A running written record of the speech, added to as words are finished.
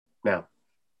Now,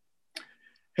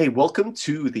 hey, welcome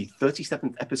to the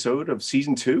 37th episode of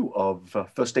season 2 of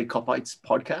First Day Copites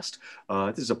podcast.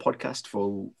 This is a podcast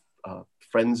for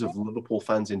friends of Liverpool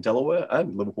fans in Delaware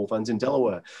and Liverpool fans in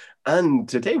Delaware. And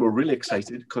today we're really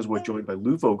excited because we're joined by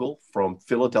Lou Vogel from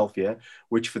Philadelphia,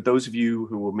 which for those of you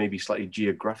who are maybe slightly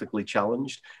geographically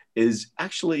challenged, is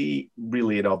actually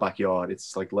really in our backyard.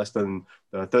 It's like less than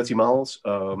 30 miles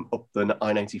up the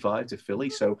I-95 to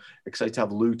Philly. So excited to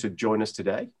have Lou to join us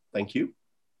today. Thank you.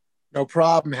 No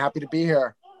problem. Happy to be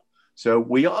here. So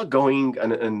we are going,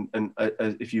 and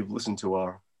if you've listened to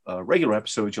our regular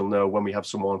episodes, you'll know when we have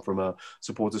someone from a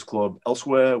supporters club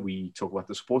elsewhere, we talk about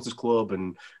the supporters club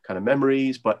and kind of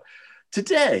memories. But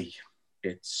today,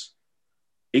 it's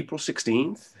April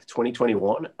 16th,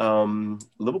 2021.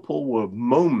 Liverpool were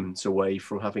moments away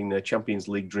from having their Champions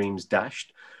League dreams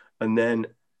dashed. And then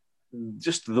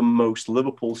just the most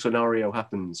Liverpool scenario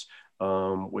happens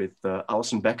with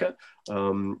Alisson Becker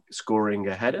scoring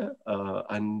a header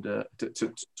and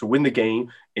to win the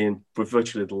game in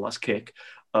virtually the last kick.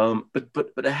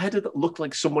 But a header that looked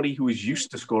like somebody who is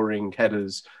used to scoring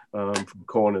headers from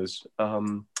corners.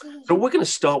 So we're going to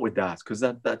start with that because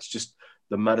that's just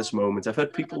the maddest moment. I've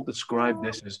heard people describe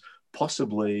this as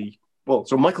possibly, well,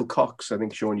 so Michael Cox, I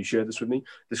think, Sean, you shared this with me,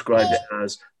 described it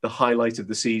as the highlight of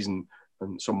the season,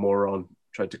 and some moron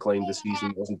tried to claim the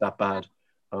season wasn't that bad,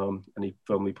 and he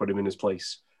firmly put him in his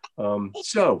place.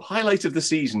 So, highlight of the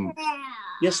season,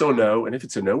 yes or no? And if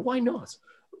it's a no, why not?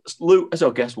 Lou, as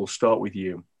our guest, we'll start with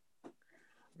you. I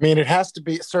mean, it has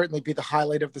to certainly be the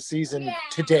highlight of the season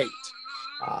to date.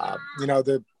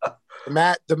 The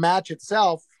match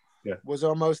itself was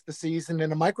almost the season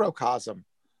in a microcosm.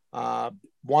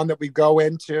 One that we go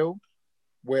into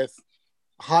with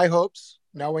high hopes,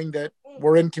 knowing that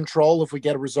we're in control if we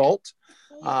get a result.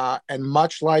 And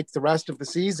much like the rest of the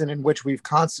season, in which we've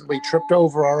constantly tripped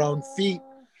over our own feet,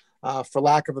 for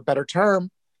lack of a better term,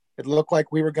 it looked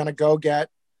like we were going to go get,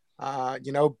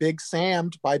 Big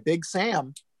Sammed by Big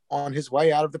Sam on his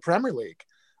way out of the Premier League.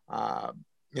 A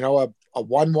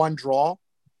 1-1 draw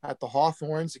at the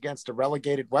Hawthorns against a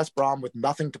relegated West Brom with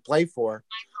nothing to play for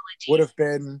would have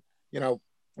been,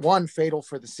 one, fatal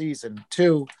for the season,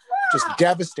 two, just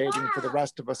devastating for the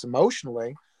rest of us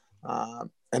emotionally.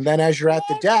 And then as you're at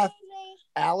the death,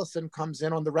 Alisson comes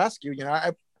in on the rescue.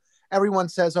 Everyone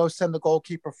says, oh, send the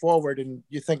goalkeeper forward, and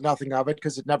you think nothing of it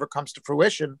because it never comes to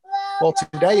fruition. Well,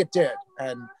 today it did.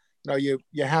 And, you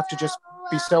have to just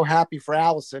be so happy for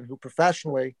Alisson, who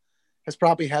professionally has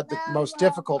probably had the most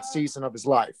difficult season of his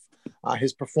life.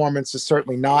 His performance has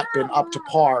certainly not been up to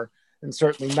par and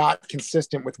certainly not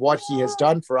consistent with what he has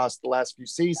done for us the last few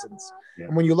seasons. Yeah.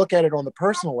 And when you look at it on the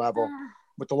personal level,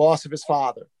 with the loss of his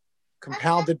father,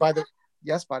 compounded by the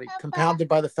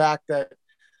fact that,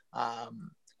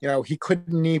 he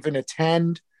couldn't even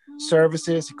attend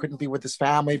services. He couldn't be with his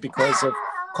family because of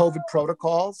COVID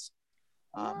protocols.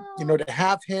 To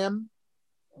have him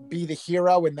be the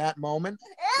hero in that moment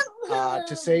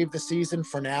to save the season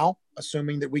for now,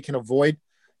 assuming that we can avoid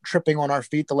tripping on our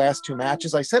feet the last two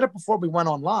matches. I said it before we went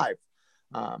on live.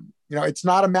 It's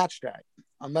not a match day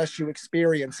unless you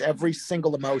experience every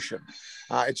single emotion.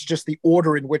 It's just the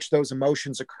order in which those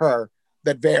emotions occur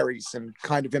that varies and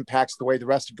kind of impacts the way the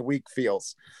rest of the week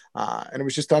feels. And it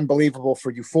was just unbelievable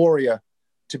for euphoria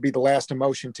to be the last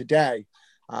emotion today.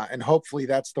 And hopefully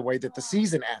that's the way that the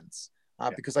season ends.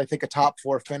 Because I think a top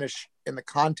four finish in the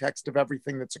context of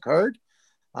everything that's occurred,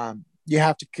 you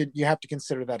have to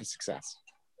consider that a success.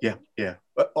 Yeah.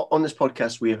 But on this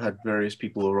podcast, we have had various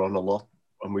people who are on a lot,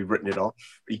 and we've written it off,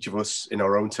 each of us in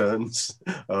our own turns,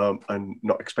 and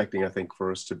not expecting, I think,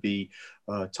 for us to be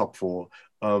top four.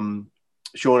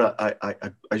 Sean,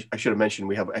 I should have mentioned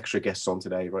we have extra guests on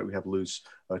today, right? We have Lou's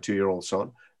 2-year-old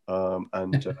son,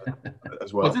 and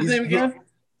as well. What's his name again?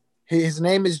 His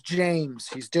name is James.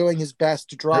 He's doing his best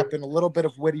to drop in a little bit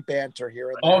of witty banter here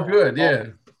and there. Oh, good, yeah.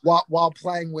 While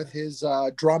playing with his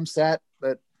drum set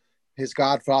that his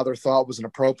godfather thought was an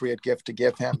appropriate gift to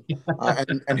give him,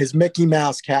 and his Mickey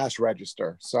Mouse cash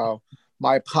register. So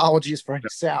my apologies for any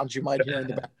sounds you might hear in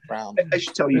the background. I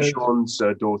should tell you, Sean's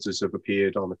daughters have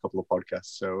appeared on a couple of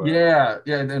podcasts. So yeah.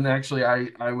 And actually,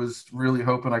 I was really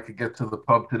hoping I could get to the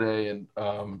pub today, and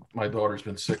my daughter's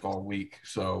been sick all week,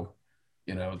 so.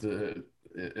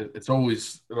 It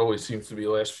always seems to be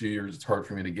the last few years it's hard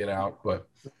for me to get out, but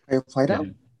you gotta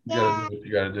do what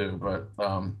you gotta do. But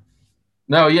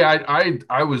no, yeah,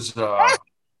 I was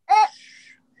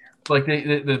like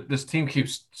this team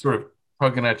keeps sort of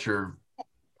tugging at your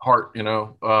heart,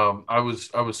 I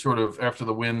was sort of after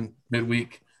the win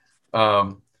midweek,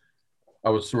 I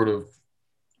was sort of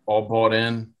all bought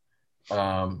in.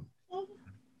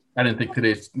 I didn't think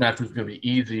today's match was going to be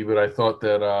easy, but I thought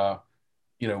that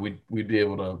we'd be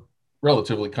able to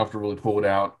relatively comfortably pull it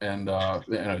out, and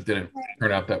it didn't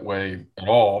turn out that way at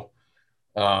all.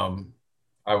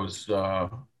 I was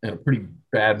in a pretty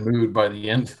bad mood by the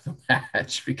end of the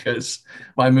match because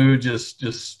my mood just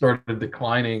started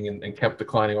declining and kept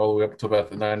declining all the way up until about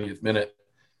the 90th minute.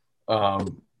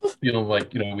 Feeling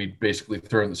like we'd basically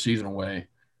thrown the season away,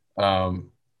 and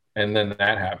then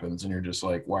that happens, and you're just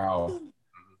like, wow.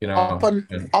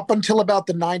 Up until about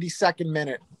the 92nd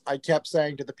minute, I kept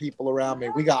saying to the people around me,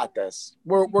 "We got this.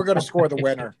 We're going to score the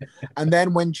winner." And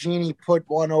then when Jeannie put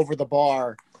one over the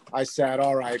bar, I said,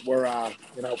 "All right, we're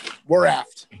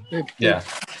effed.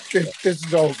 This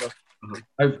is over."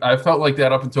 I felt like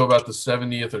that up until about the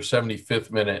 70th or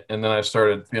 75th minute, and then I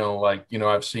started feeling like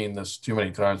I've seen this too many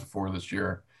times before this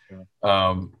year,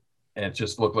 and it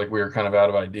just looked like we were kind of out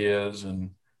of ideas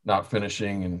and not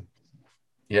finishing, and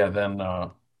that's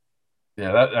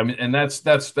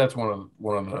one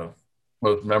of the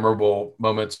most memorable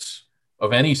moments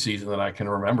of any season that I can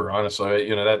remember. Honestly,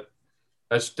 that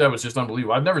was just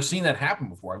unbelievable. I've never seen that happen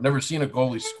before. I've never seen a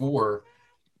goalie score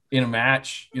in a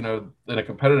match, in a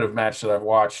competitive match that I've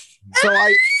watched. So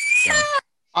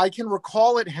I can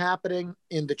recall it happening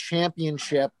in the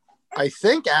championship. I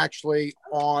think actually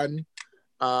on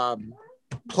the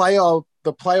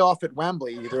playoff at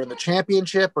Wembley, either in the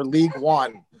championship or League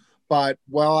One. But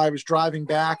while I was driving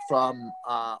back from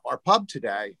our pub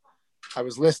today, I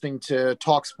was listening to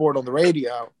Talk Sport on the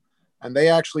radio, and they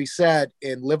actually said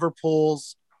in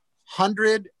Liverpool's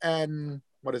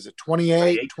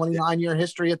 29-year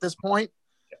history at this point,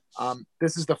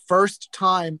 this is the first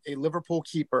time a Liverpool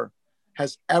keeper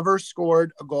has ever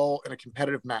scored a goal in a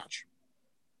competitive match.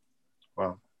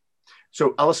 Wow.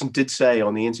 So Alisson did say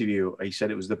on the interview, he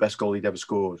said it was the best goal he'd ever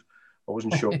scored. I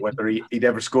wasn't sure whether he'd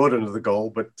ever scored another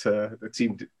goal, but it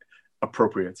seemed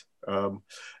appropriate.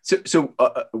 So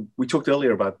we talked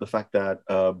earlier about the fact that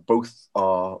both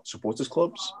our supporters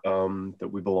clubs that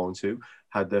we belong to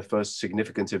had their first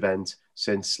significant event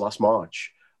since last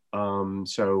March.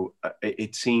 So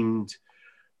it seemed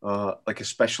like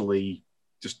especially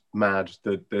just mad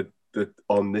that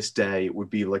on this day it would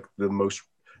be like the most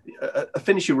a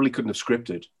finish you really couldn't have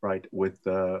scripted, right, with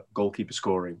goalkeeper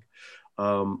scoring.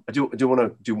 I do want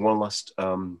to do one last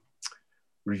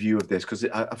review of this because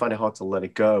I find it hard to let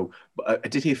it go. But I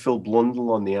did hear Phil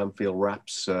Blundell on the Anfield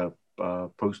Wraps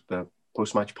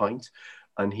post-match pint,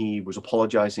 and he was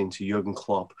apologising to Jurgen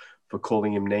Klopp for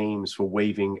calling him names for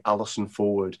waving Alisson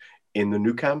forward in the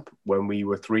Nou Camp when we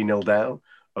were 3-0 down,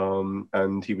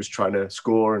 and he was trying to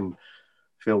score, and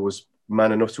Phil was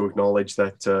man enough to acknowledge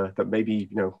that maybe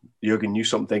Jurgen knew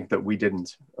something that we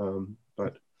didn't,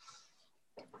 but.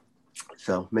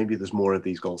 So maybe there's more of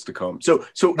these goals to come. So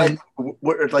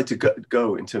where I'd like to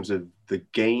go in terms of the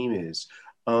game is,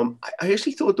 I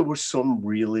actually thought there were some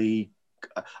really.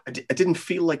 I didn't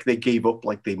feel like they gave up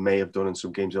like they may have done in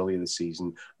some games earlier this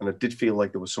season, and I did feel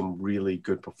like there were some really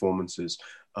good performances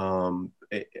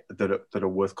that are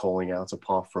worth calling out.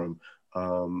 Apart from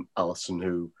Alisson,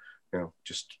 who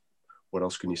just what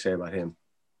else can you say about him?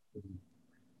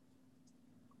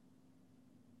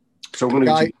 So I'm going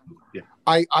to.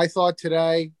 I thought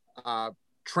today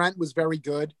Trent was very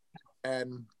good,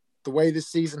 and the way this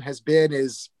season has been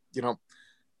is, the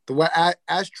way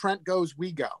as Trent goes,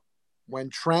 we go. When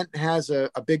Trent has a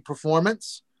big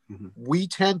performance, we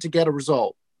tend to get a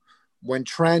result. When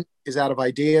Trent is out of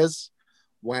ideas,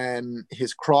 when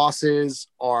his crosses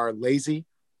are lazy,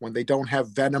 when they don't have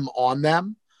venom on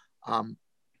them,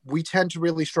 we tend to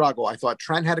really struggle. I thought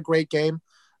Trent had a great game.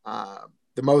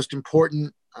 The most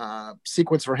important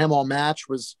sequence for him all match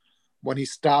was when he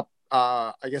stopped,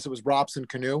 I guess it was Robson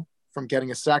Kanu from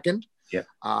getting a second. Yeah.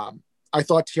 I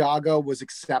thought Thiago was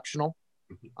exceptional.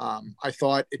 I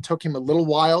thought it took him a little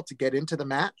while to get into the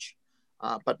match,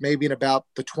 but maybe in about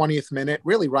the 20th minute,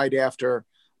 really right after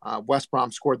West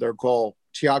Brom scored their goal,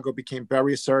 Thiago became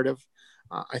very assertive.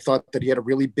 I thought that he had a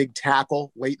really big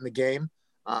tackle late in the game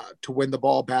to win the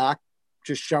ball back,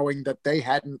 just showing that they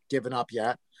hadn't given up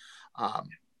yet.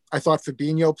 I thought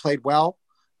Fabinho played well.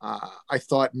 I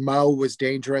thought Mo was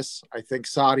dangerous. I think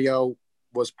Sadio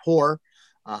was poor.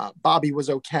 Bobby was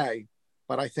okay.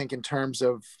 But I think in terms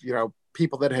of,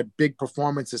 people that had big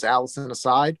performances, Alisson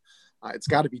aside, it's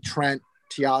got to be Trent,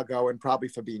 Thiago, and probably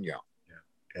Fabinho.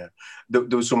 Yeah.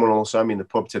 There was someone also in the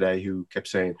pub today who kept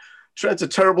saying, Trent's a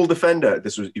terrible defender.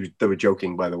 They were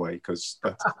joking, by the way, because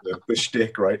that's the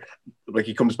shtick, right? Like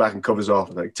he comes back and covers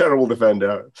off, like terrible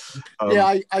defender.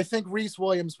 I think Reece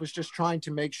Williams was just trying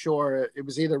to make sure it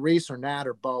was either Reece or Nat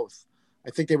or both. I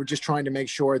think they were just trying to make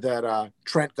sure that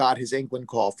Trent got his England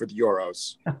call for the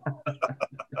Euros.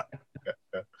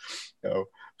 No.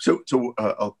 So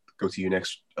I'll go to you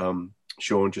next,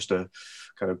 Sean, just a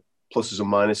kind of pluses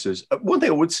and minuses. One thing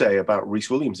I would say about Rhys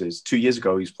Williams is 2 years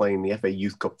ago, he was playing the FA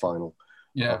Youth Cup final.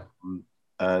 Yeah.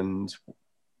 And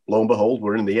lo and behold,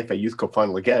 we're in the FA Youth Cup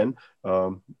final again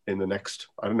in the next,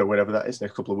 I don't know, whenever that is,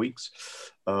 next couple of weeks.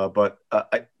 But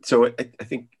I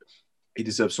think he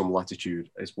deserves some latitude,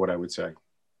 is what I would say.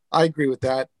 I agree with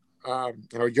that.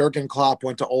 Jurgen Klopp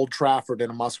went to Old Trafford in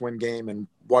a must-win game and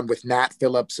won with Nat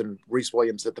Phillips and Rhys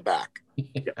Williams at the back.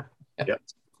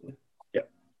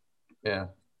 Yeah.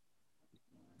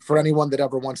 For anyone that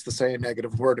ever wants to say a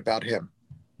negative word about him.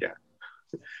 Yeah.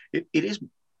 It is.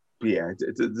 Yeah,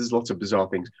 there's lots of bizarre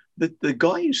things. The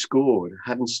guy who scored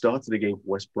hadn't started a game for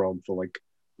West Brom for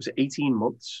was it 18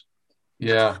 months?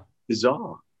 Yeah.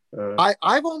 Bizarre.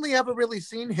 I've only ever really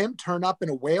seen him turn up in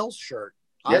a Wales shirt.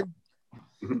 Yeah.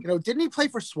 Didn't he play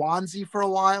for Swansea for a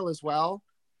while as well?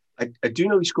 I do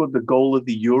know he scored the goal of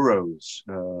the Euros,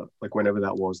 whenever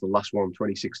that was, the last one,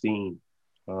 2016.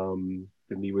 Didn't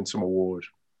he win some award?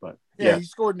 But yeah. He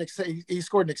scored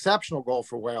an exceptional goal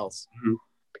for Wales.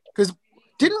 Because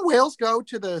didn't Wales go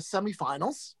to the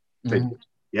semifinals?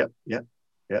 Yeah.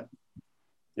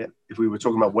 If we were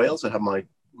talking about Wales, I'd have my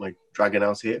dragon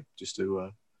out here just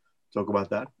to talk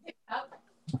about that.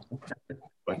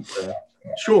 But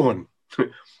Sean,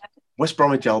 West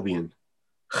Bromwich Albion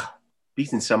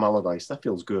beating Sam Allardyce, that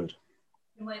feels good.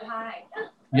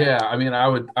 Yeah, I mean, I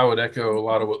would echo a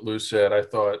lot of what Lou said. I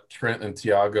thought Trent and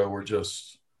Thiago were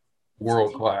just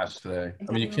world class today.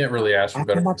 I mean, you can't really ask for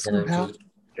better performances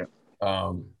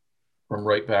from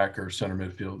right back or center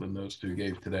midfield than those two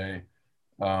gave today.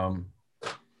 It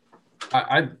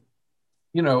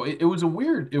was a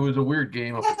weird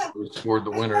game up until we scored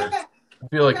the winner. I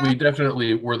feel like we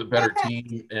definitely were the better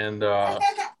team and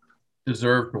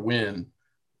deserved to win,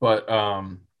 but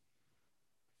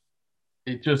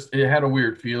it had a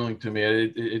weird feeling to me.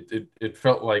 It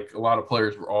felt like a lot of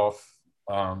players were off.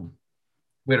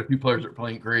 We had a few players that were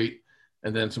playing great,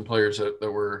 and then some players that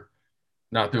were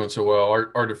not doing so well.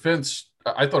 Our defense,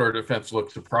 I thought our defense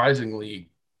looked surprisingly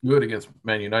good against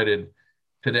Man United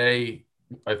today.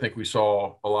 I think we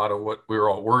saw a lot of what we were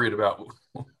all worried about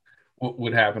what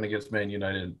would happen against Man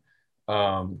United.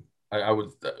 I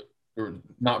was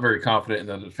not very confident in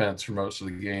the defense for most of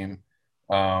the game.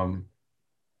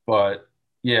 But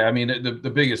yeah, I mean, the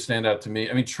biggest standout to me,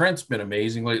 I mean, Trent's been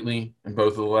amazing lately in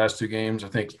both of the last two games. I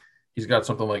think he's got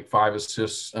something like 5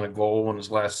 assists and a goal in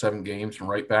his last 7 games from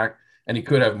right back, and he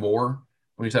could have more.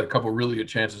 When he's had a couple of really good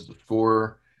chances to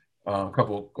score, a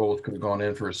couple of goals could have gone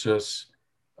in for assists.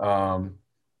 That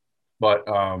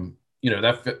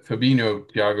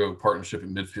Fabinho-Thiago partnership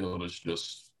in midfield is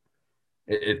just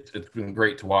it's been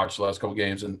great to watch the last couple of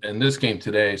games. And this game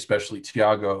today, especially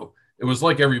Thiago, it was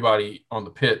like everybody on the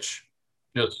pitch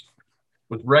just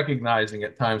was recognizing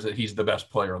at times that he's the best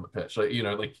player on the pitch.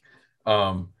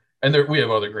 And we have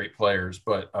other great players,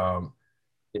 but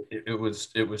it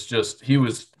was just he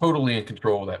was totally in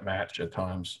control of that match at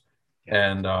times.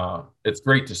 And it's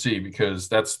great to see because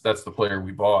that's the player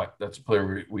we bought. That's the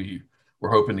player we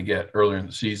were hoping to get earlier in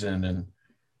the season. And,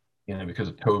 because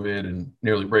of COVID and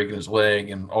nearly breaking his leg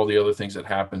and all the other things that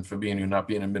happened, Fabinho not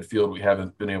being in midfield, we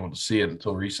haven't been able to see it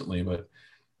until recently. But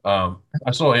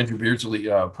I saw Andrew Beardsley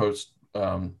post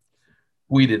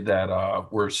tweeted that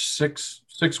we're six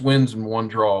wins and 1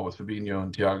 draw with Fabinho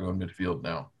and Thiago in midfield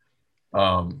now.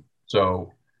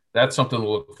 So that's something to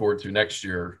look forward to next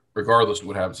year, regardless of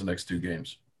what happens in the next 2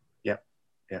 games. Yeah.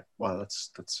 Wow,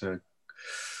 that's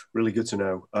really good to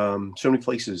know. So many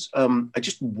places. I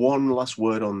just one last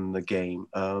word on the game.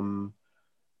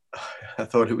 I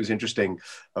thought it was interesting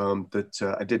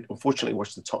that I did unfortunately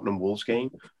watch the Tottenham Wolves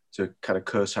game to kind of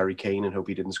curse Harry Kane and hope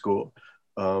he didn't score.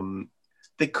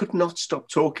 They could not stop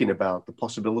talking about the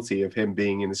possibility of him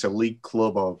being in this elite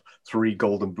club of 3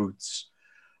 golden boots.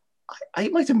 I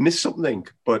might have missed something,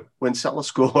 but when Salah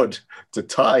scored to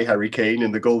tie Harry Kane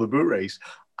in the golden boot race,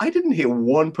 I didn't hear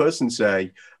one person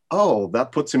say, "Oh,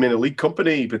 that puts him in elite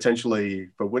company potentially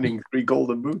for winning 3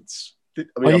 golden boots." I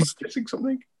mean, I'm missing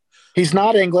something. He's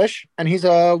not English, and he's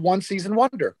a one-season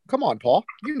wonder. Come on, Paul,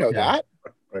 you know that.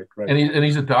 Right. And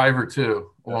he's a diver too,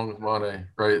 along with Mane.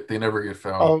 Right? They never get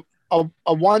fouled.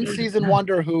 A one-season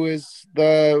wonder who is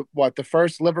the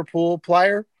first Liverpool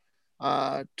player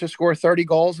to score 30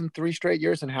 goals in 3 straight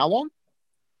years. And how long?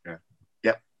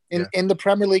 Yeah. In the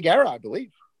Premier League era, I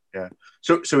believe. Yeah.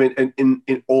 So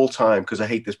in all time, because I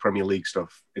hate this Premier League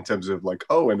stuff in terms of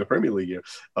in the Premier League year,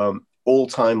 all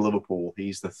time Liverpool,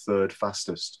 he's the 3rd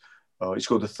fastest He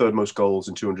scored the third most goals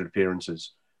in 200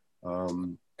 appearances.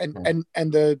 And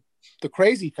the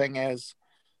crazy thing is,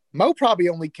 Mo probably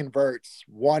only converts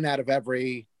 1 out of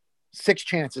every 6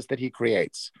 chances that he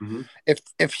creates. Mm-hmm.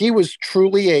 If he was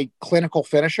truly a clinical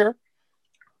finisher,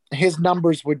 his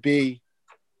numbers would be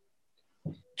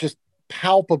just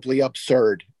palpably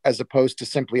absurd as opposed to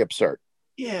simply absurd.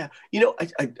 Yeah, we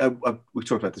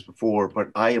talked about this before, but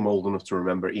I am old enough to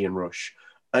remember Ian Rush,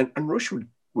 and Rush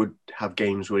would have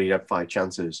games where he'd have 5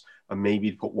 chances and maybe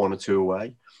he'd put 1 or 2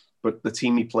 away, but the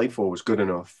team he played for was good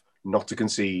enough not to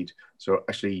concede, so it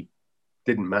actually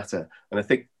didn't matter. And I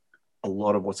think a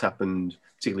lot of what's happened,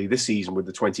 particularly this season with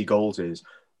the 20 goals, is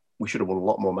we should have won a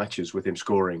lot more matches with him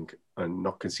scoring and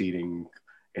not conceding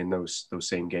in those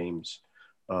same games.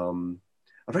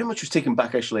 I very much was taken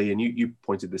back, actually, and you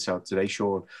pointed this out today,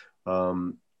 Sean,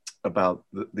 about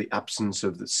the absence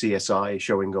of the CSI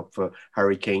showing up for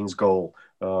Harry Kane's goal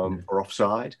for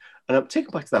offside. And I'm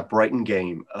taken back to that Brighton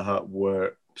game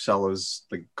where Salah's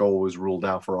goal was ruled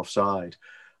out for offside.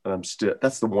 And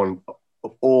that's the one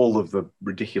of all of the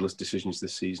ridiculous decisions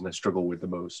this season I struggle with the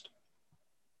most.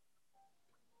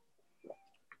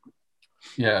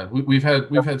 Yeah, we've had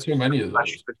so many of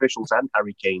those. Officials and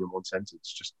Harry Kane in one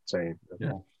sentence, just saying.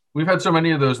 Yeah, we've had so many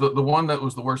of those. The one that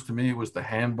was the worst to me was the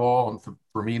handball on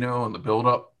Firmino and the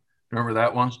build-up. Remember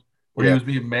that one? Where he was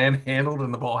being manhandled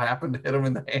and the ball happened to hit him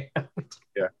in the hand.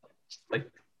 Yeah.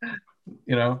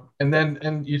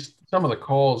 And some of the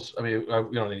calls, I mean,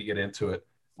 we don't need to get into it.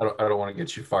 I don't want to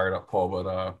get you fired up, Paul,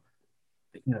 but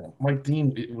Mike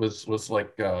Dean was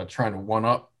like trying to one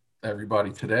up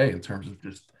everybody today in terms of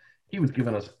just he was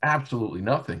giving us absolutely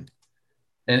nothing.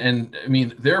 And I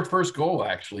mean, their first goal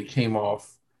actually came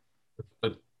off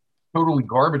a totally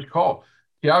garbage call.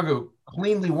 Thiago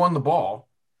cleanly won the ball.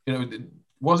 It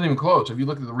wasn't even close. If you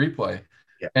look at the replay,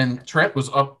 and Trent was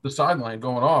up the sideline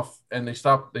going off, and they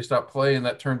stopped play, and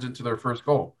that turns into their first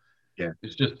goal. Yeah,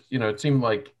 it's just it seemed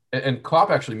like, and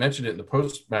Klopp actually mentioned it in the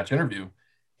post-match interview.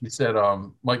 He said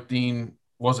Mike Dean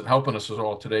wasn't helping us at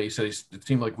all today. He said it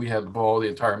seemed like we had the ball the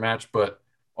entire match, but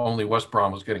only West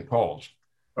Brom was getting calls.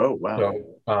 Oh, wow.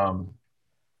 So,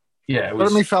 it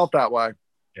certainly felt that way.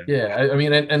 Yeah, I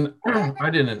mean, and I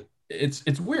didn't.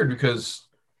 It's weird because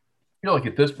I feel like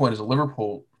at this point as a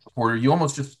Liverpool supporter, you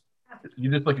just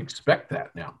expect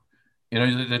that now.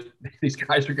 That these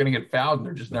guys are going to get fouled and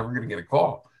they're just never going to get a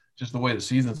call. Just the way the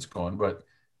season's going. But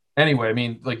anyway, I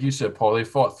mean, like you said, Paul, they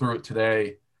fought through it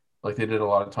today, like they did a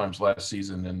lot of times last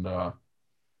season, and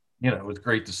it was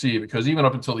great to see because even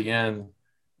up until the end,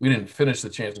 we didn't finish the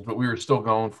chances, but we were still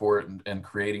going for it and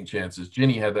creating chances.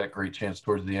 Ginny had that great chance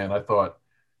towards the end. I thought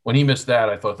when he missed that,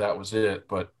 I thought that was it,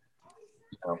 but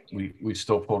we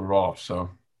still pulled it off.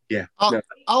 So yeah,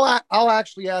 I'll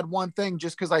actually add one thing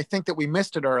just because I think that we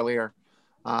missed it earlier.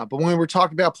 But when we were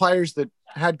talking about players that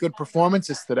had good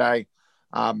performances today,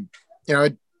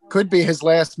 it could be his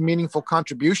last meaningful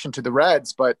contribution to the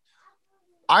Reds, but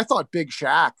I thought Big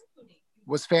Shaq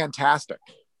was fantastic.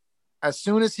 As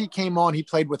soon as he came on, he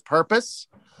played with purpose.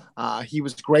 He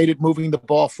was great at moving the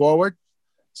ball forward,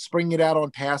 springing it out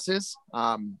on passes.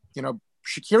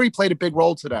 Shaqiri played a big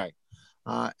role today.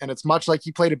 And it's much like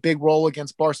he played a big role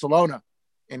against Barcelona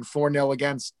in 4-0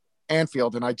 against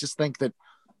Anfield. And I just think that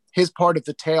his part of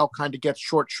the tale kind of gets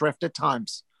short shrift at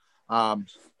times. But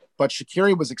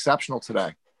Shaqiri was exceptional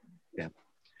today. Yeah.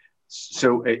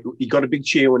 So he got a big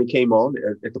cheer when he came on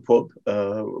at the pub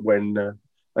hero.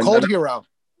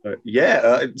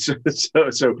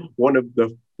 So one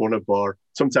of our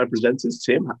sometime presenters,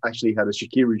 Tim, actually had a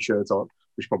Shaqiri shirt on,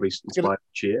 which probably inspired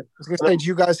the cheer. I was going to say, do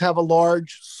you guys have a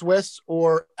large Swiss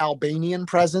or Albanian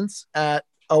presence at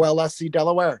OLSC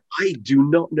Delaware? I do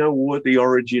not know what the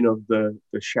origin of the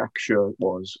Shaq shirt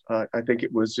was. I think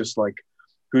it was just like,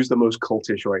 who's the most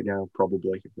cultish right now?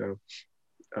 Probably.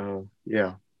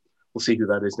 Yeah, we'll see who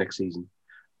that is next season.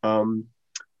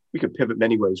 We could pivot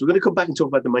many ways. We're going to come back and talk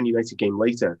about the Man United game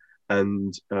later.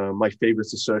 And my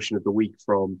favorite assertion of the week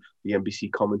from the NBC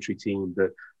commentary team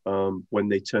that when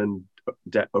they turned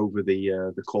over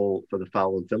the call for the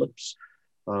foul on Phillips.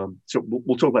 So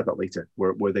we'll talk about that later,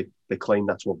 where they claim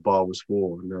that's what VAR was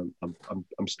for. And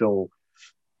I'm still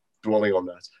dwelling on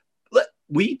that.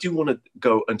 We do want to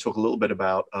go and talk a little bit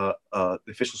about the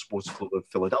official sports club of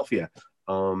Philadelphia.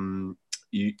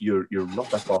 You're not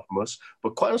that far from us,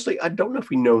 but quite honestly, I don't know if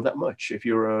we know that much. If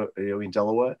you're in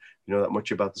Delaware, you know that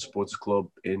much about the sports club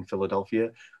in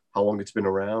Philadelphia, how long it's been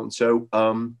around. So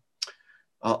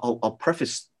I'll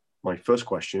preface my first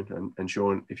question, and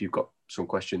Sean, if you've got some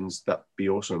questions, that'd be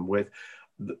awesome.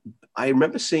 I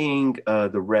remember seeing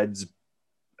the Reds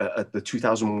at the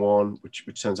 2001, which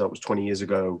turns out was 20 years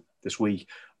ago this week,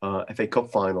 FA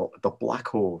Cup final at the Black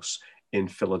Horse in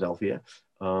Philadelphia.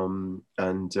 And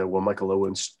when Michael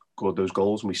Owen scored those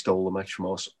goals and we stole the match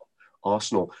from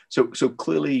Arsenal. So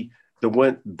clearly there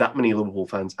weren't that many Liverpool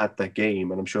fans at that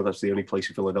game, and I'm sure that's the only place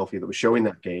in Philadelphia that was showing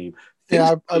that game.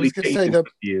 Yeah, I was going to say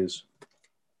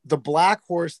the Black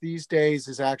Horse these days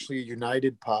is actually a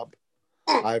United pub.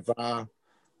 I've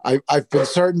been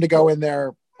certain to go in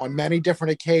there on many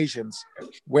different occasions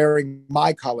wearing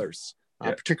my colors,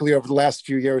 particularly over the last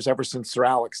few years, ever since Sir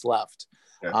Alex left.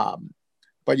 Yeah.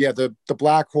 But yeah, the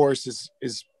Black Horse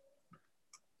is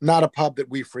not a pub that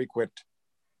we frequent.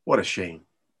 What a shame.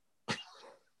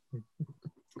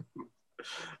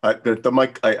 I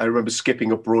remember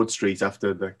skipping up Broad Street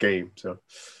after the game.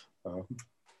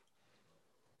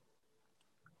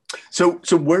 So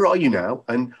where are you now,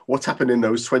 and what's happened in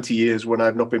those 20 years when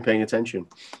I've not been paying attention?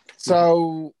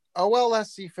 So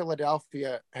OLSC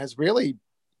Philadelphia has really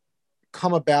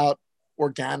come about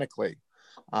organically.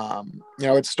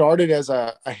 It started as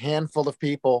a handful of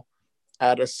people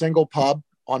at a single pub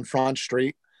on Front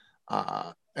Street.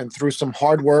 And through some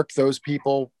hard work, those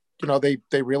people,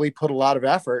 they really put a lot of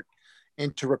effort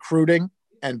into recruiting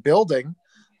and building.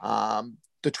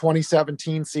 The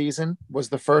 2017 season was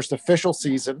the first official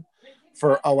season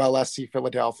for OLSC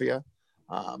Philadelphia.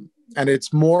 And it's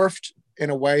morphed in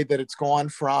a way that it's gone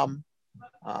from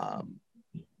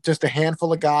just a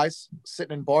handful of guys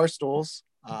sitting in bar stools,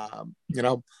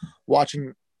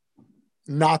 watching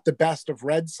not the best of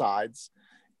Red sides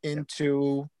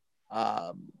into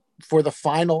for the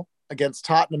final against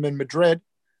Tottenham in Madrid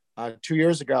 2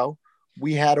 years ago.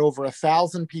 We had over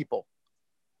 1,000 people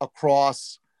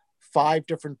across 5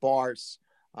 different bars.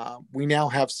 We now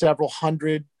have several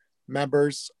hundred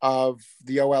members of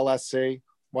the OLSC,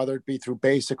 whether it be through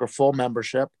basic or full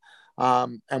membership.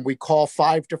 And we call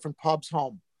 5 different pubs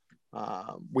home.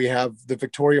 We have the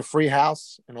Victoria Free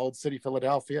House in Old City,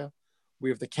 Philadelphia. We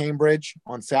have the Cambridge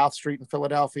on South Street in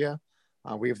Philadelphia.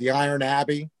 We have the Iron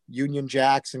Abbey, Union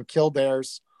Jacks, and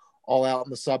Kildare's, all out in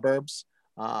the suburbs.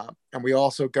 And we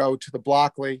also go to the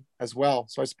Blockley as well.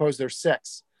 So I suppose there's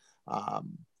 6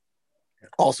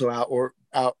 also out.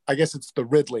 I guess it's the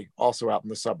Ridley, also out in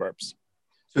the suburbs.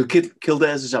 So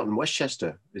Kildare's is out in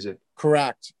Westchester, is it?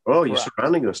 Correct. Oh, you're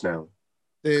surrounding us now.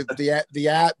 The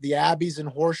Abbeys in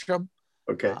Horsham.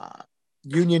 Okay.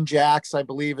 Union Jacks, I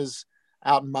believe, is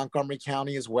out in Montgomery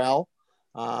County as well.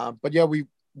 But yeah,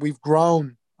 we've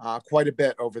grown quite a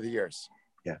bit over the years.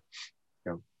 Yeah.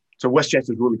 So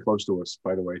Westchester is really close to us,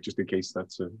 by the way, just in case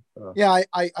that's Yeah,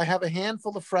 I have a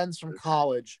handful of friends from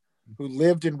college who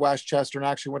lived in Westchester and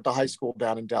actually went to high school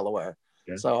down in Delaware.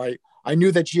 Yeah. So I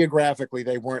knew that geographically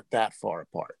they weren't that far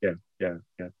apart. Yeah.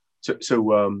 So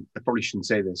I probably shouldn't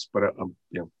say this, but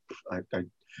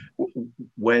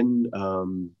when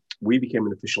we became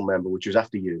an official member, which was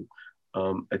after you,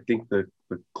 I think the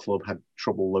club had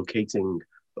trouble locating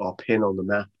our pin on the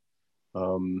map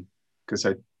because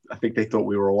I think they thought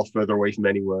we were a lot further away from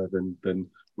anywhere than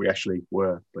we actually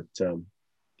were. But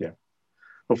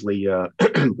hopefully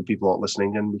the people aren't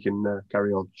listening and we can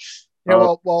carry on.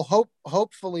 Yeah,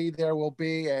 hopefully there will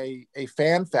be a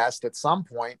fan fest at some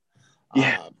point.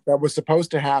 That was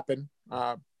supposed to happen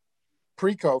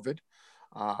pre-COVID,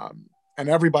 and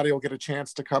everybody will get a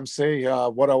chance to come see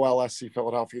what OLSC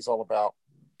Philadelphia is all about.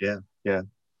 Yeah.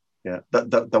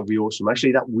 That'd be awesome.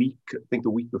 Actually, that week, I think the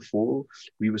week before,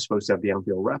 we were supposed to have the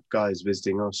Anfield Rap guys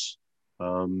visiting us.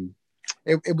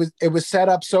 It was set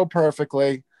up so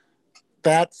perfectly.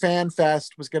 That fan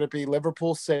fest was going to be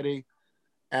Liverpool City,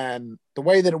 and the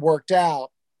way that it worked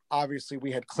out, obviously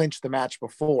we had clinched the match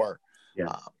before.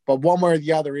 Yeah. But one way or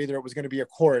the other, either it was going to be a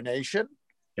coronation,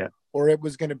 or it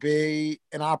was going to be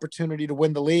an opportunity to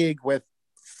win the league with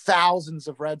thousands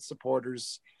of Red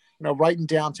supporters, right in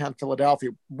downtown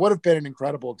Philadelphia. Would have been an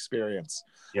incredible experience.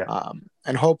 Yeah.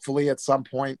 And hopefully at some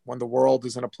point when the world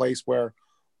is in a place where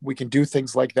we can do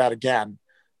things like that again,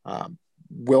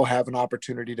 we'll have an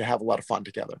opportunity to have a lot of fun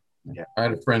together. Yeah. I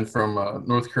had a friend from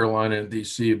North Carolina and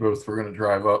DC. Both were going to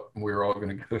drive up, and we were all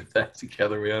going to go to that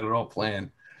together. We had it all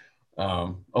planned,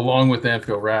 along with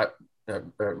Anfield Rap at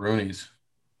Rooney's.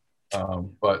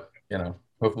 But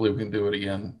hopefully we can do it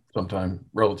again sometime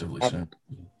relatively soon.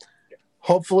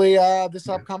 Hopefully this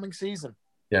upcoming season.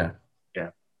 Yeah.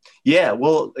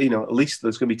 Well, at least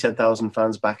there's going to be 10,000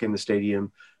 fans back in the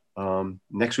stadium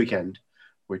next weekend,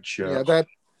 which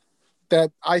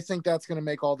that I think that's going to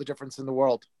make all the difference in the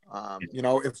world.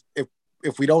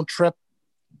 If we don't trip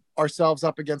ourselves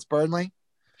up against Burnley,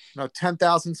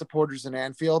 10,000 supporters in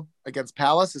Anfield against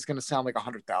Palace is going to sound like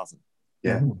 100,000.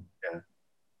 Yeah.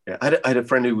 Yeah, I had a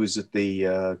friend who was at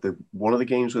the one of the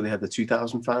games where they had the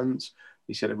 2,000 fans.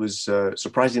 He said it was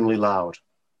surprisingly loud.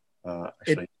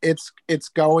 Actually, it's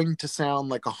going to sound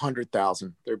like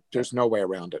 100,000. There's no way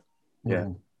around it. Yeah,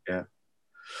 yeah.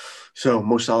 So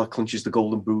Mo Salah clinches the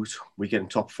Golden Boot. We get in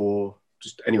top 4.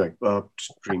 Just anyway,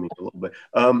 just dreaming a little bit.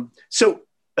 So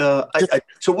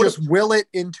just will it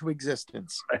into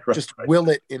existence. Right. Just will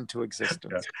it into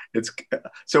existence. Yeah. It's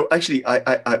so actually,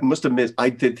 I must admit, I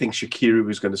did think Shaqiri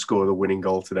was going to score the winning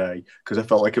goal today because I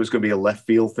felt like it was going to be a left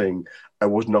field thing. I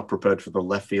was not prepared for the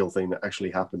left field thing that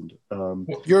actually happened.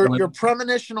 Your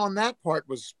premonition on that part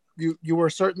was you were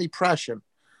certainly prescient.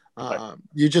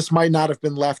 You just might not have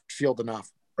been left field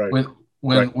enough. Right.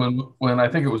 When I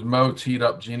think it was Mo teed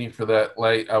up Ginny for that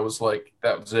late, I was like,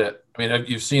 that was it. I mean,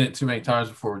 you've seen it too many times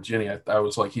before with Ginny. I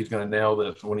was like, he's going to nail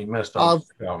this. When he missed, I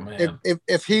was like, oh man.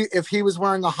 If he was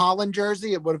wearing a Holland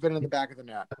jersey, it would have been in the back of the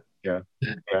net.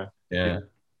 Yeah.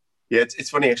 It's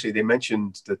funny actually. They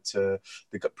mentioned that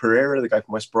Pereira, the guy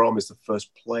from West Brom, is the first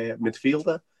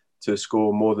midfielder to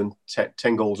score more than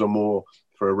 10 goals or more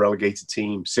for a relegated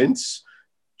team since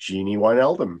Gini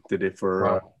Wijnaldum did it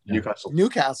for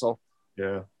Newcastle.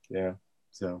 Yeah.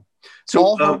 So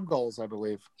all home goals, I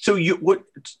believe. So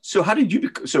how did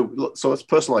you? So let's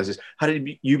personalize this. How did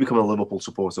you become a Liverpool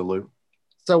supporter, Lou?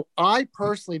 So I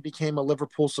personally became a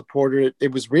Liverpool supporter.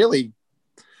 It was really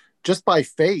just by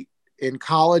fate. In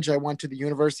college, I went to the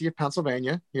University of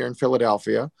Pennsylvania here in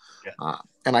Philadelphia,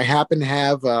 and I happen to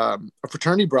have a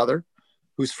fraternity brother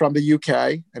who's from the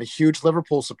UK and a huge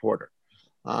Liverpool supporter.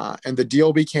 And the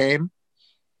deal became,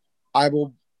 I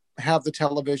will have the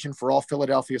television for all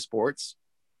Philadelphia sports,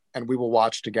 and we will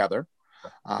watch together.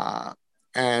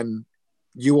 And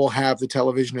you will have the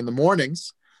television in the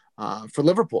mornings for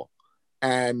Liverpool.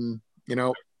 And,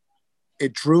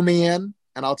 it drew me in.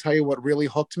 And I'll tell you what really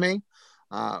hooked me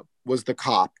was the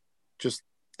Kop. Just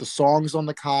the songs on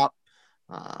the Kop,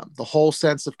 the whole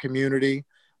sense of community.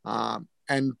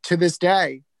 And to this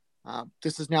day,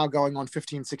 this is now going on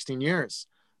 15, 16 years.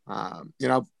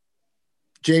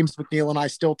 James McNeil and I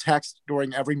still text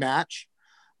during every match.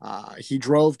 He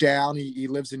drove down. He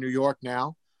lives in New York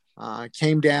now.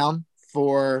 Came down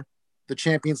for the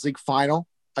Champions League final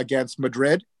against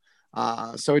Madrid.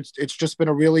 So it's just been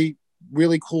a really,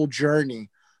 really cool journey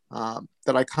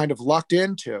that I kind of lucked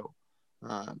into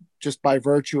just by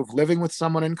virtue of living with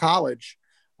someone in college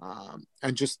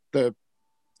and just the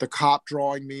Kop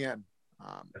drawing me in.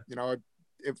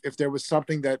 If there was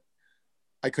something that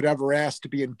I could ever ask to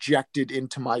be injected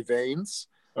into my veins,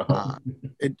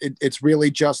 it's really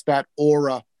just that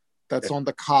aura that's on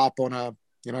the Kop on a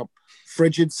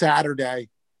frigid Saturday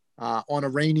on a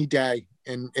rainy day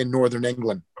in northern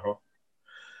England.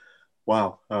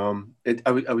 Wow.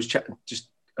 I was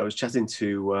chatting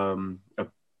to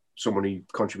someone who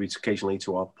contributes occasionally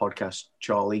to our podcast,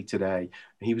 Charlie, today.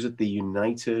 And he was at the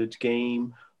United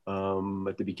game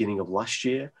at the beginning of last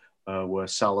year where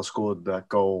Salah scored that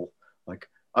goal. Like,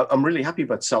 I'm really happy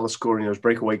about Salah scoring those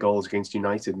breakaway goals against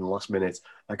United in the last minute.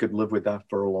 I could live with that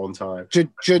for a long time.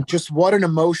 Just what an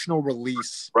emotional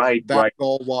release that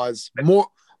goal was.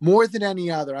 More than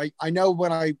any other. I know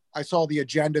when I saw the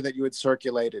agenda that you had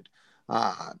circulated,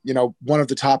 one of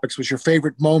the topics was your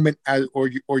favorite moment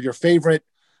or your favorite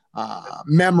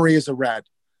memory as a Red.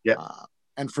 Yeah.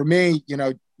 And for me,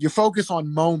 you focus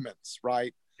on moments,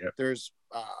 right? Yep. There's,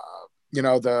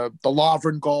 the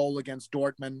Lovren goal against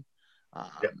Dortmund.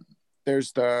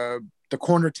 There's the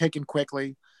corner taken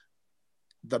quickly.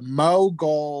 The Mo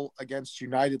goal against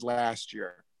United last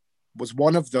year was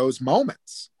one of those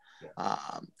moments. Yeah.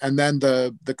 And then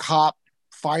the Kop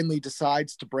finally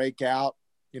decides to break out.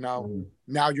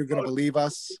 Now you're going to believe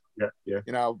us.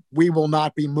 Yeah. We will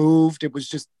not be moved. It was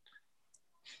just,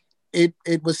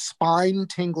 it was spine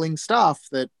tingling stuff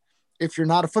that if you're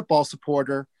not a football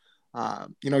supporter,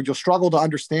 you'll struggle to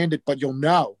understand it, but you'll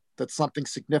know that something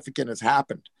significant has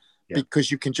happened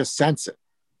because you can just sense it.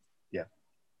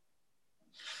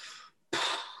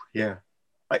 Yeah.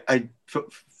 I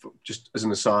just as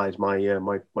an aside,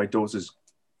 my daughter's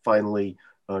finally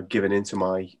given into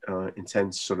my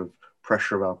intense sort of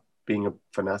pressure about being a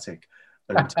fanatic.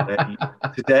 And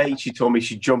today she told me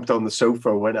she jumped on the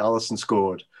sofa when Alisson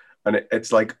scored. And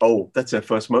it's like, oh, that's her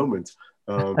first moment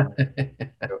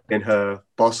in her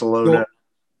Barcelona.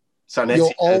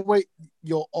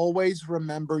 You'll always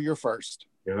remember your first.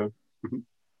 Yeah.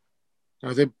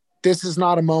 This is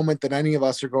not a moment that any of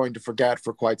us are going to forget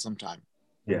for quite some time.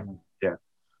 Yeah.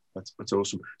 That's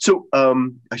awesome. So I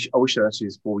wish I asked you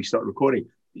this before we start recording.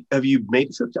 Have you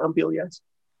made it up to Anfield yet?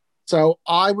 So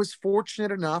I was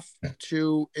fortunate enough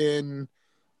to, in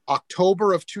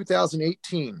October of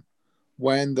 2018,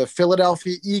 when the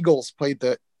Philadelphia Eagles played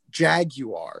the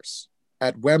Jaguars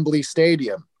at Wembley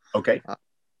Stadium. Okay.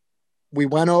 We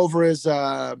went over as,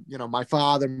 my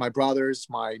father, my brothers,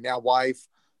 my now wife.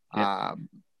 Yeah.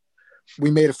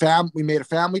 We made a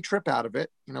family trip out of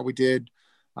it. We did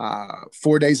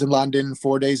 4 days in London,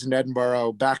 4 days in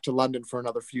Edinburgh, back to London for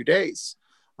another few days.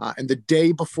 And the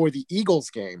day before the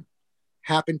Eagles game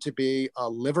happened to be a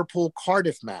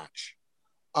Liverpool-Cardiff match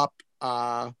up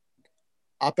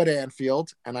at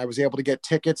Anfield, and I was able to get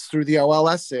tickets through the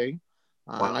OLSC.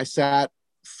 Wow. And I sat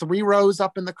 3 rows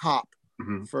up in the Kop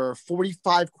for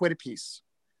 45 quid a piece.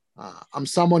 I'm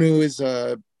someone who is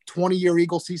a 20-year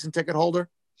Eagle season ticket holder.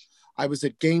 I was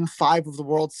at Game 5 of the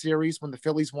World Series when the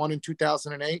Phillies won in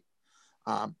 2008.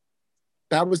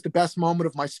 That was the best moment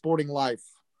of my sporting life.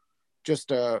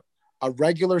 Just a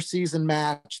regular season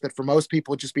match that for most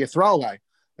people would just be a throwaway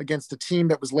against a team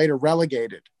that was later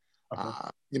relegated.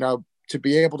 To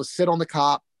be able to sit on the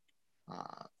Kop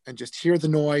and just hear the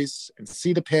noise and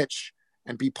see the pitch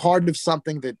and be part of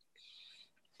something that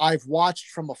I've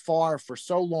watched from afar for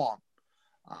so long,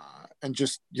 and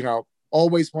just,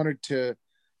 always wanted to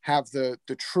have the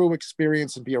true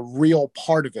experience and be a real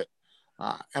part of it.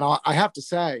 And I have to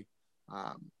say,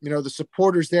 the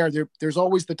supporters there's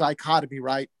always the dichotomy,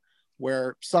 right?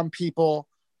 Where some people,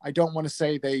 I don't want to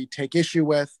say they take issue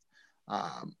with,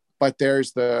 but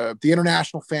there's the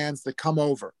international fans that come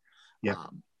over. Yeah.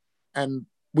 And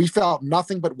we felt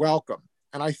nothing but welcome.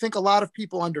 And I think a lot of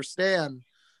people understand,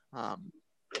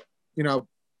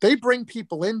 they bring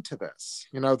people into this.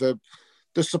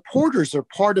 The supporters are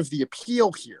part of the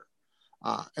appeal here.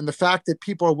 And the fact that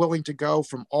people are willing to go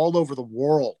from all over the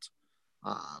world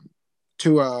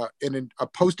to a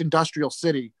post-industrial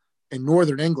city in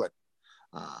Northern England.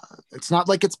 It's not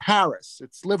like it's Paris,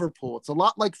 it's Liverpool. It's a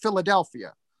lot like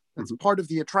Philadelphia. That's part of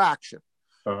the attraction.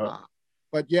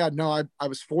 But yeah, no, I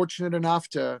was fortunate enough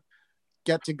to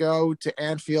get to go to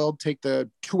Anfield, take the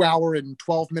 2-hour and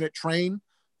 12-minute train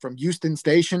from Euston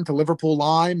Station to Liverpool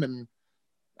Lime, and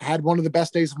had one of the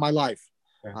best days of my life.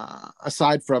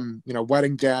 Aside from,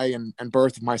 wedding day and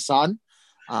birth of my son.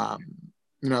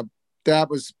 That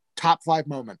was top 5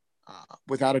 moment,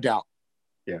 without a doubt.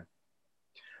 Yeah.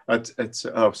 It's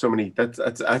so many.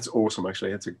 That's awesome.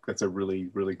 Actually, that's a really,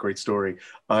 really great story.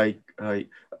 A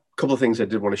couple of things I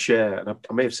did want to share, and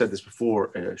I may have said this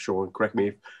before, Sean,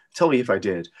 tell me if I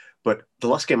did, but the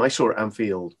last game I saw at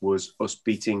Anfield was us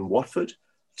beating Watford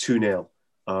 2-0.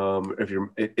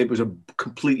 It was a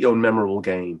completely unmemorable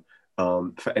game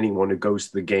for anyone who goes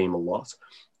to the game a lot.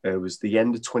 It was the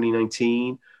end of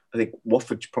 2019. I think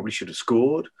Watford probably should have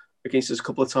scored against us a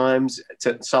couple of times.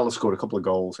 Salah scored a couple of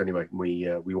goals anyway.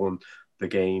 We won the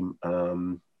game.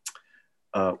 We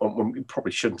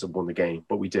probably shouldn't have won the game,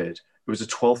 but we did. It was a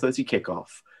 12:30 kickoff,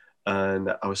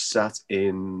 and I was sat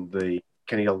in the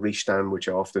Kenny Dalglish stand, which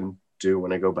I often do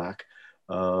when I go back,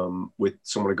 with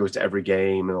someone who goes to every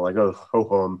game, and they're like, "Oh, ho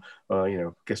hum,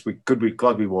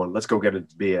 glad we won. Let's go get a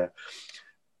beer."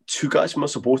 2 guys from a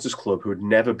supporters club who had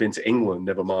never been to England,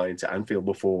 never mind to Anfield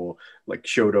before,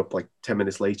 showed up 10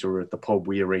 minutes later at the pub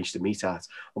we arranged to meet at.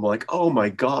 I'm like, "Oh my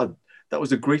God, that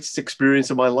was the greatest experience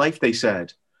of my life," they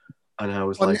said. And I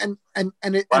was wow. And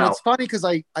it's funny because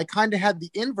I kind of had the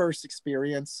inverse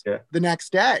experience the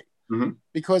next day,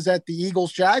 because at the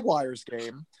Eagles Jaguars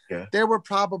game, there were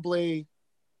probably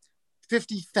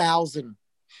 50,000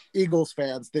 Eagles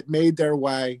fans that made their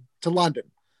way to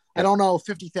London. I don't know if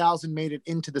 50,000 made it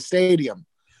into the stadium,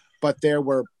 but there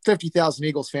were 50,000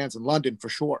 Eagles fans in London for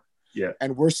sure. Yeah.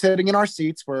 And we're sitting in our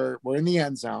seats. We're in the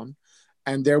end zone.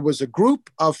 And there was a group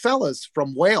of fellas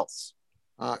from Wales.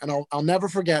 And I'll never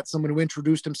forget someone who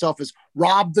introduced himself as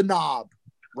Rob the Knob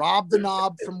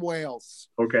from Wales.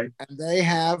 Okay. And they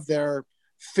have their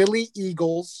Philly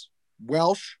Eagles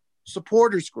Welsh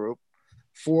supporters group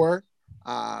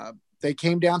they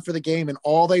came down for the game, and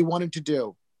all they wanted to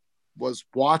do was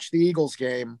watch the Eagles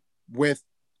game with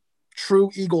true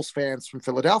Eagles fans from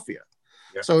Philadelphia.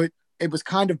 Yeah. So it was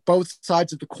kind of both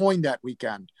sides of the coin that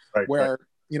weekend, where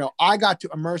I got to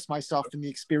immerse myself in the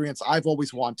experience I've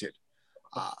always wanted.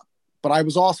 But I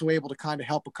was also able to kind of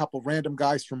help a couple random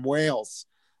guys from Wales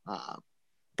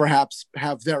perhaps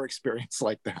have their experience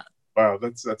like that. Wow,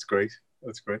 that's great.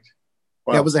 That's great.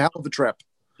 Wow. Yeah, it was a hell of a trip.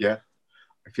 Yeah.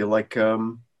 I feel like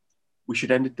we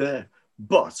should end it there.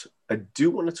 But I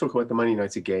do want to talk about the Man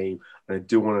United game, and I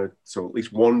do want to, at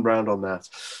least one round on that,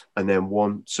 and then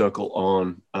one circle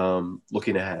on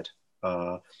looking ahead.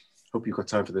 Hope you've got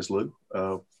time for this, Lou.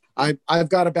 I've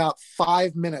got about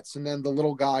 5 minutes, and then the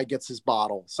little guy gets his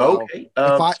bottle. So okay.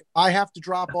 If I have to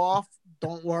drop off,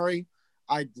 don't worry.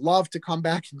 I'd love to come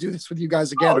back and do this with you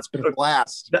guys again. It's been a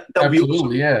blast. That'd be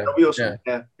awesome. Yeah. That'd be awesome.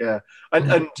 Yeah.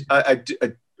 And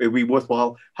it'd be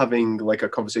worthwhile having like a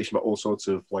conversation about all sorts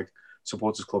of like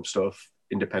supporters club stuff,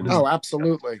 independent. Oh,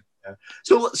 absolutely. Yeah.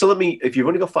 So let me, if you've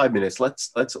only got 5 minutes,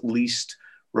 let's at least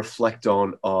reflect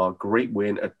on our great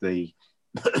win at the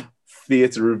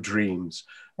Theatre of Dreams.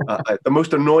 The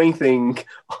most annoying thing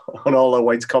on All Our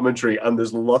White's commentary, and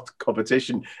there's a lot of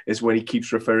competition, is when he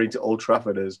keeps referring to Old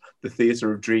Trafford as the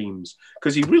Theatre of Dreams,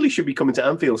 because he really should be coming to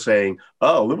Anfield saying,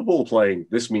 "Oh, Liverpool playing,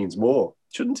 this means more,"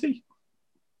 shouldn't he?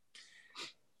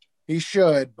 He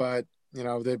should, but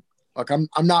look, I'm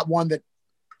not one that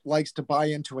likes to buy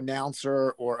into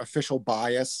announcer or official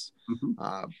bias.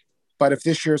 Mm-hmm. But if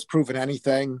this year's proven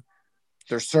anything,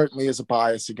 there certainly is a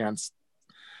bias against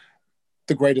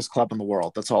the greatest club in the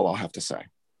world. That's all I'll have to say.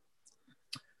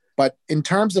 But in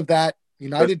terms of that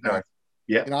United match,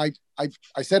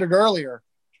 I said it earlier,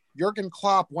 Jurgen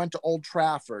Klopp went to Old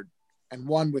Trafford and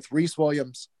won with Reece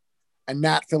Williams and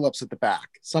Nat Phillips at the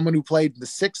back, someone who played in the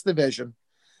 6th division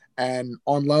and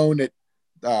on loan at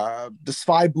the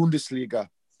Zwei Bundesliga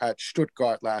at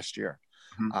Stuttgart last year.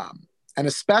 Mm-hmm. And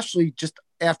especially just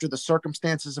after the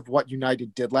circumstances of what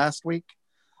United did last week,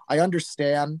 I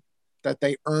understand that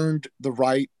they earned the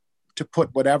right to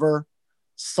put whatever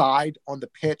side on the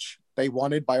pitch they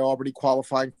wanted by already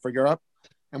qualifying for Europe.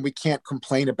 And we can't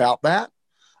complain about that.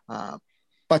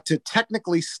 But to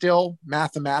technically still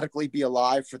mathematically be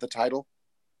alive for the title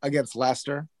against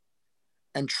Leicester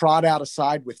and trot out a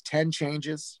side with 10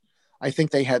 changes, I think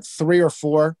they had 3 or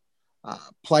 4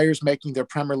 players making their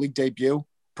Premier League debut,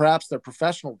 perhaps their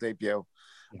professional debut,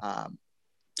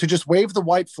 to just wave the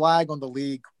white flag on the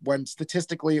league when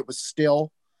statistically it was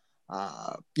still,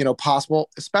 possible,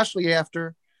 especially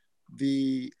after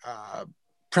the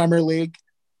Premier League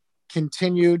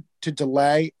continued to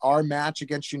delay our match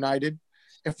against United,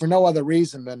 if for no other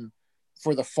reason than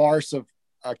for the farce of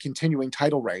a continuing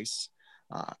title race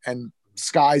and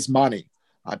Sky's money.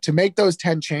 To make those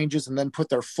 10 changes and then put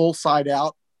their full side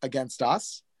out against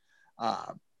us,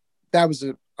 that was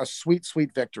a sweet,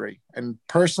 sweet victory. And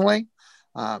personally,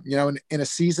 in a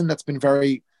season that's been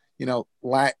very,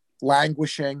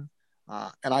 languishing,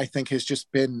 and I think has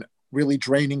just been really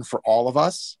draining for all of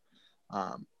us,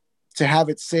 to have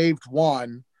it saved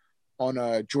one on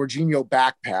a Jorginho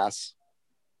back pass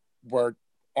where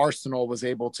Arsenal was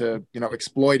able to,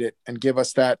 exploit it and give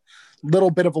us that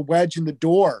little bit of a wedge in the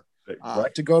door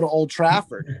to go to Old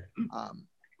Trafford.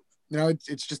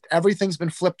 It's just everything's been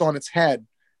flipped on its head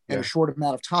in a short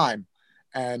amount of time.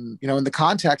 And, in the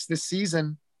context, this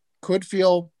season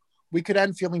we could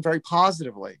end feeling very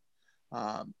positively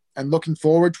and looking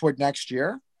forward toward next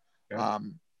year.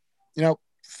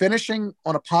 Finishing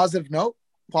on a positive note,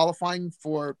 qualifying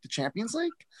for the Champions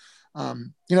League,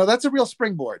 that's a real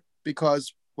springboard,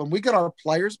 because when we get our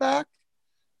players back,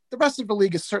 the rest of the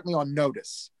league is certainly on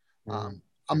notice.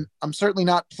 I'm certainly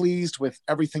not pleased with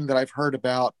everything that I've heard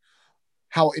about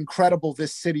how incredible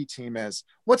this City team is.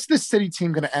 What's this City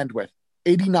team going to end with?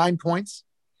 89 points?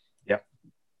 Yep.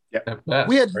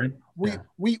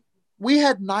 We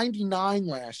had 99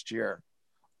 last year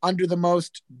under the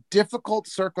most difficult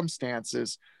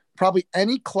circumstances probably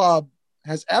any club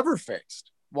has ever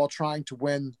faced while trying to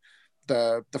win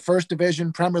the first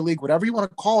division, Premier League, whatever you want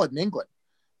to call it in England,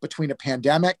 between a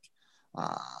pandemic,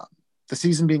 the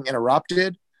season being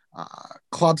interrupted,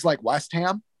 clubs like West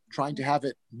Ham trying to have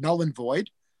it null and void,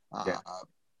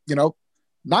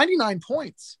 99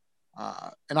 points.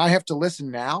 And I have to listen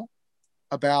now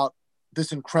about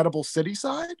this incredible City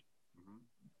side.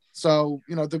 So,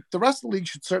 the rest of the league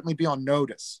should certainly be on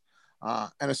notice.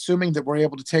 And assuming that we're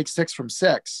able to take 6 from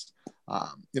 6,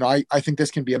 I think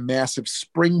this can be a massive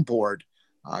springboard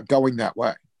going that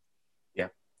way.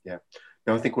 Yeah.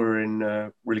 No, I think we're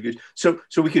in really good. So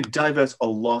we could divert a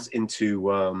lot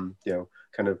into,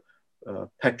 kind of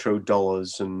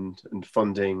petrodollars and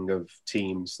funding of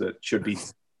teams that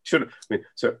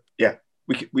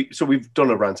we've done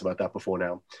a rant about that before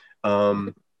now.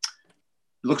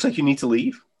 Looks like you need to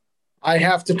leave. I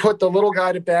have to put the little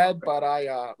guy to bed, but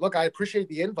I appreciate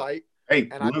the invite. Hey,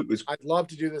 and I'd love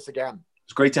to do this again.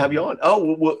 It's great to have you on.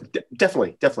 Oh, well,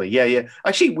 definitely. Yeah.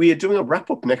 Actually, we are doing a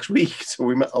wrap up next week,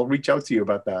 so I'll reach out to you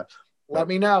about that. Let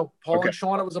me know. Paul and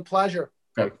Sean, it was a pleasure.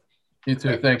 Okay. You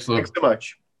too. Thanks, Lou. Thanks so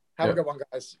much. Have a good one,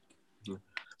 guys.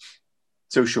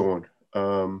 So, Sean,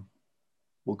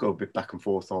 we'll go a bit back and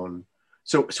forth on.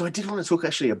 So I did want to talk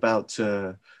actually about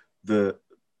the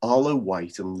Arlo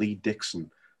White and Lee Dixon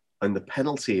and the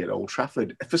penalty at Old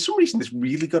Trafford. For some reason, this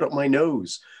really got up my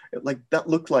nose. That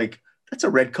looked like that's a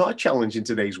red card challenge in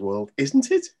today's world,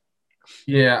 isn't it?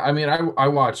 Yeah, I mean, I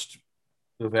watched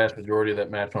the vast majority of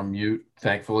that match on mute,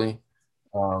 thankfully.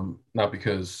 Not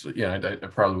because, I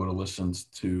probably would have listened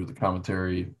to the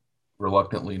commentary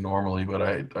reluctantly normally, but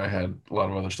I had a lot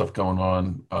of other stuff going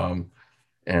on,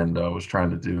 and was trying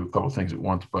to do a couple of things at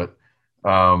once. But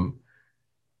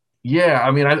yeah,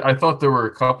 I mean, I thought there were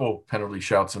a couple penalty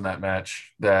shouts in that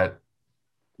match that,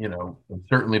 have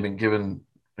certainly been given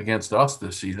against us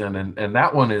this season. And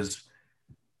that one is,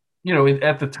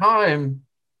 at the time,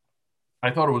 I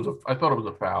thought it was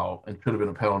a foul and should have been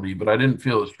a penalty, but I didn't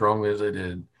feel as strongly as I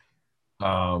did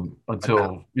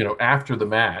until, after the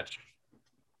match,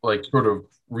 like sort of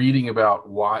reading about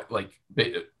why, like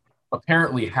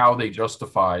apparently how they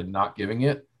justified not giving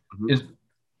it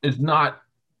is not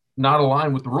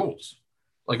aligned with the rules.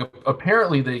 Like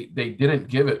apparently they didn't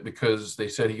give it because they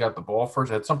said he got the ball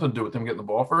first. It had something to do with him getting the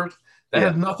ball first. That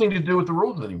has nothing to do with the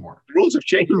rules anymore. The rules have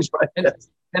changed, right?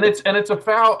 And it's a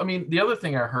foul. I mean, the other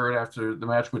thing I heard after the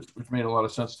match, which made a lot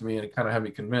of sense to me, and it kind of had me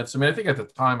convinced. I mean, I think at the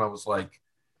time I was like,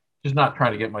 just not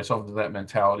trying to get myself into that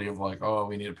mentality of like, oh,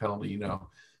 we need a penalty,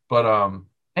 But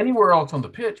anywhere else on the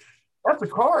pitch, that's a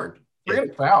card. Forget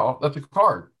a foul, that's a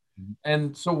card.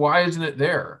 And so why isn't it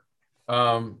there?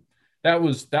 That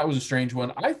was a strange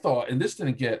one. I thought, and this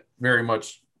didn't get very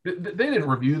much. They didn't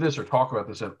review this or talk about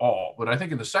this at all. But I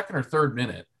think in the second or third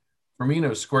minute,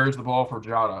 Firmino squares the ball for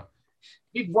Jota.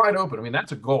 He's wide open. I mean,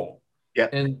 that's a goal. Yeah.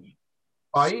 And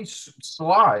Bailly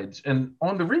slides, and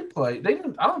on the replay, they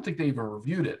didn't. I don't think they even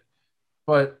reviewed it,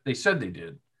 but they said they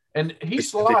did. And he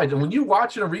slides, and when you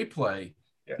watch in a replay,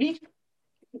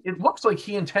 it looks like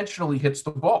he intentionally hits the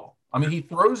ball. I mean, he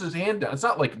throws his hand down. It's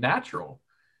not like natural.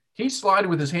 He slided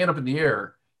with his hand up in the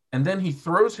air, and then he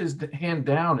throws his hand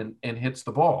down and hits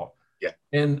the ball. Yeah.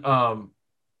 And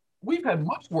we've had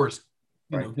much worse,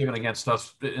 given against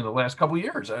us in the last couple of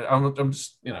years. I'm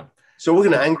just, So we're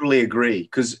going to angrily agree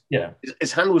because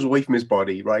his hand was away from his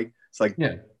body, right? It's like,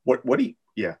 yeah.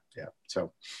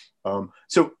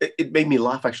 So it made me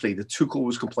laugh, actually. The Tuchel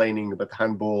was complaining about the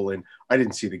handball, and I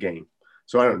didn't see the game.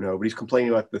 So I don't know, but he's complaining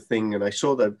about the thing, and I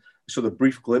saw the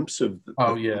brief glimpse of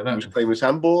he was playing with his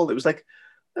handball. It was like,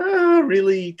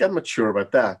 really, I'm not sure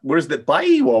about that. Whereas the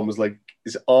Bailly one was like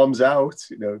his arms out,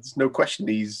 there's no question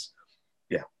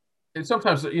And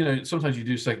sometimes you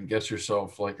do second guess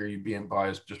yourself, like, are you being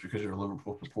biased just because you're a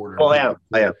Liverpool supporter? Well, I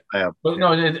am. But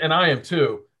no, and I am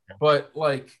too. But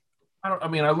like,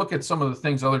 I look at some of the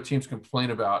things other teams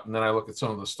complain about, and then I look at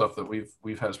some of the stuff that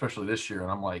we've had, especially this year,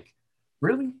 and I'm like,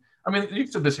 really? I mean, you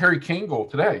said this Harry Kane goal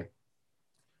today.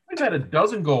 We've had a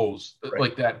dozen goals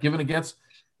like that given against,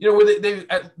 where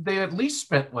they at least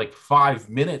spent like 5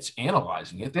 minutes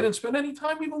analyzing it. They didn't spend any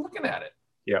time even looking at it.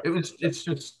 Yeah, it's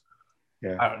just,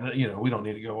 we don't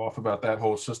need to go off about that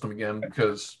whole system again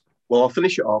because. Well, I'll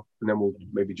finish it off, and then we'll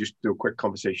maybe just do a quick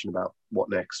conversation about what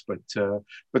next. But the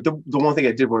one thing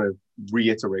I did want to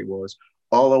reiterate was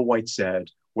Arlo White said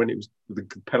when it was the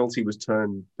penalty was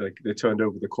turned, like they turned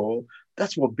over the call.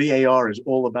 That's what VAR is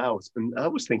all about. And I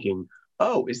was thinking,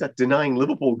 oh, is that denying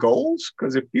Liverpool goals?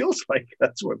 Because it feels like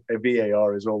that's what a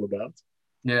VAR is all about.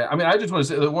 Yeah, I mean, I just want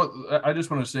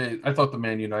to say I thought the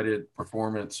Man United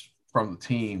performance from the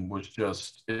team was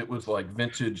it was like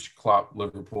vintage Klopp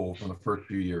Liverpool from the first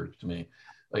few years to me.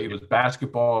 Like, it was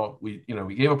basketball. We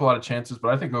gave up a lot of chances,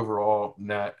 but I think overall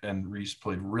Nat and Reece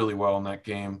played really well in that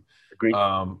game. Agreed.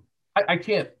 I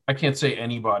can't say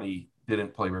anybody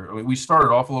didn't play very. I mean, we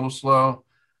started off a little slow,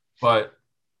 but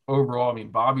overall, I mean,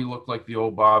 Bobby looked like the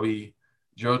old Bobby.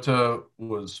 Jota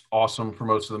was awesome for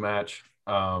most of the match.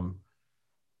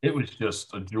 It was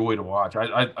just a joy to watch.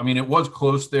 I mean, it was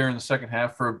close there in the second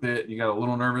half for a bit. You got a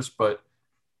little nervous, but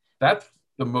that's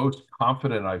the most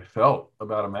confident I felt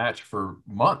about a match for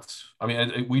months. I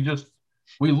mean,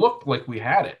 we looked like we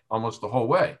had it almost the whole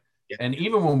way. Yeah. And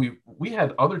even when we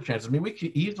had other chances, I mean, we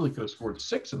could have scored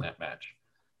 6 in that match,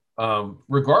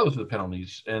 regardless of the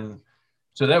penalties. And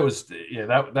so that was,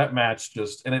 that match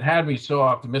and it had me so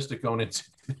optimistic going into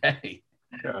today.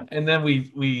 Yeah. And then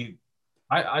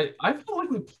I feel like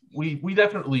we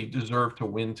definitely deserved to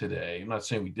win today. I'm not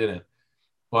saying we didn't,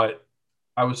 but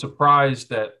I was surprised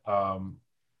that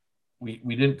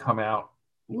we didn't come out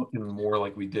looking more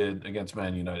like we did against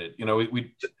Man United.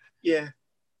 Yeah.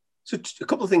 So a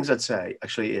couple of things I'd say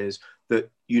actually is that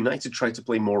United tried to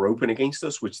play more open against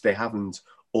us, which they haven't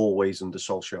always under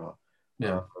Solskjaer.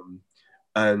 Yeah.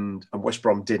 And West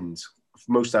Brom didn't.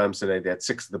 Most times today they had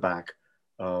 6 at the back,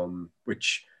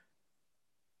 which.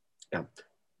 Yeah.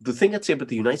 The thing I'd say about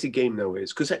the United game, though,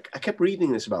 is because I kept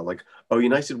reading this about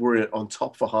United were on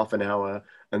top for half an hour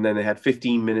and then they had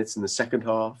 15 minutes in the second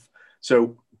half.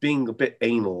 So being a bit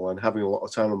anal and having a lot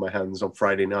of time on my hands on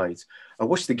Friday night, I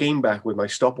watched the game back with my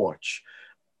stopwatch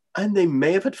And they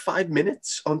may have had 5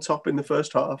 minutes on top in the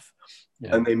first half,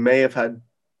 and they may have had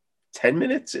 10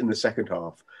 minutes in the second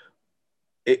half.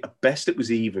 At best, it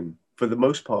was even. For the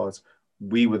most part,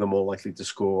 we were the more likely to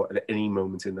score at any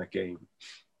moment in that game.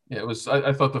 Yeah, it was.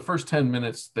 I thought the first 10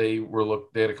 minutes they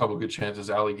had a couple of good chances.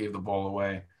 Ali gave the ball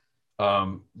away.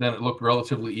 Then it looked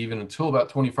relatively even until about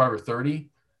 25 or 30.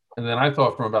 And then I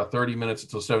thought from about 30 minutes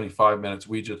until 75 minutes,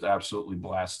 we just absolutely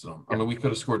blasted them. I mean, we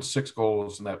could have scored 6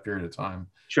 goals in that period of time.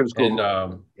 And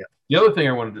the other thing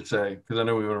I wanted to say, because I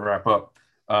know we want to wrap up,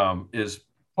 is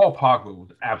Paul Pogba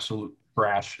was absolute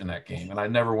trash in that game. And I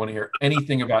never want to hear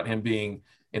anything about him being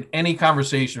in any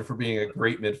conversation for being a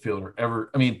great midfielder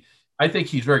ever. I mean, I think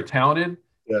he's very talented.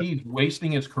 Yeah. He's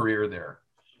wasting his career there.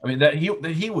 I mean, that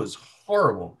he was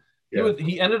horrible. Yeah.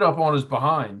 He ended up on his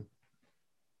behind.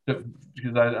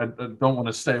 Because I don't want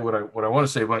to say what I want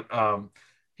to say, but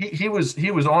he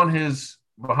was on his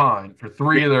behind for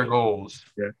 3 of their goals,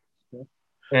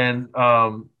 and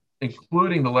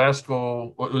including the last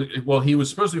goal. Well, he was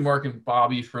supposed to be marking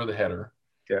Bobby for the header.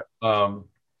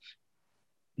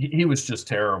 He was just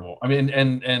terrible. I mean,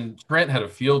 and Trent had a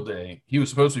field day. He was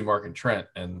supposed to be marking Trent,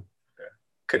 and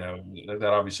that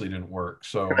obviously didn't work.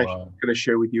 So can I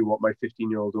share with you what my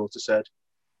 15-year-old daughter said?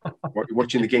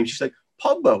 Watching the game, she's like,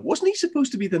 Pogba, wasn't he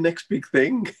supposed to be the next big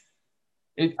thing?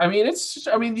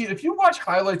 If you watch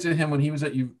highlights of him when he was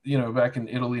at back in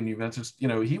Italy and Juventus,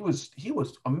 he was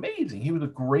amazing. He was a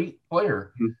great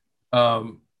player,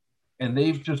 and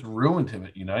they've just ruined him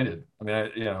at United. I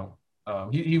mean,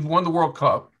 he won the World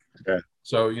Cup,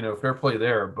 so fair play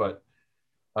there. But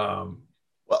I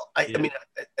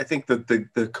think that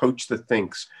the coach that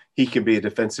thinks he can be a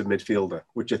defensive midfielder,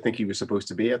 which I think he was supposed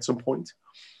to be at some point.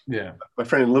 Yeah. My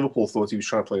friend in Liverpool thought he was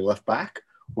trying to play left back,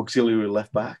 auxiliary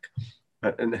left back.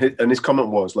 And his comment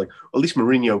was like, at least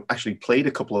Mourinho actually played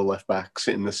a couple of left backs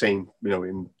in the same,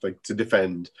 to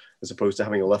defend, as opposed to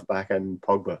having a left back and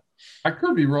Pogba. I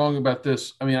could be wrong about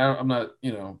this. I mean, I'm not,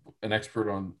 an expert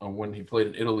on when he played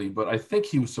in Italy, but I think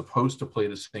he was supposed to play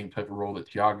the same type of role that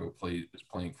Thiago is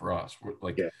playing for us,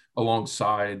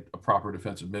 alongside a proper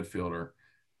defensive midfielder.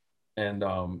 And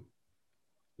I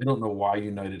don't know why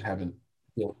United haven't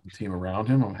built the team around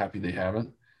him. I'm happy they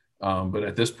haven't. But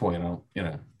at this point,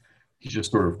 he's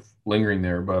just sort of lingering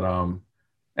there. But and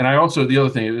the other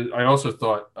thing, I also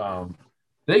thought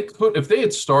if they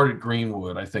had started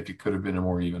Greenwood, I think it could have been a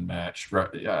more even match.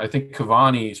 Right? I think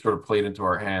Cavani sort of played into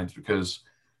our hands because,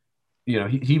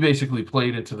 he basically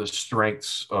played into the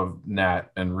strengths of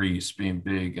Nat and Reece being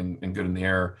big and good in the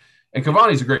air. And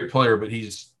Cavani's a great player, but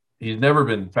he's never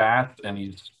been fast, and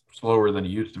he's slower than he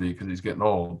used to be because he's getting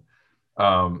old.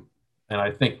 And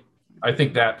I think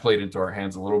that played into our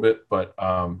hands a little bit, but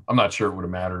I'm not sure it would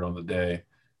have mattered on the day.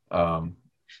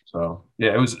 So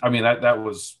yeah, it was. I mean, that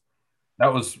was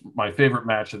my favorite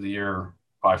match of the year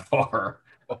by far,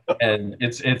 and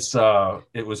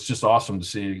it was just awesome to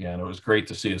see again. It was great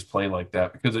to see us play like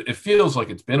that because it feels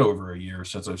like it's been over a year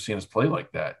since I've seen us play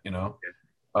like that.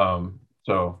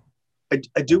 So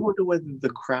I do wonder whether the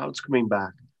crowds coming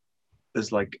back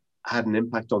has had an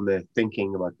impact on their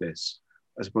thinking about this,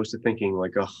 as opposed to thinking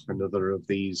another of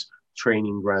these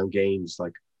training ground games.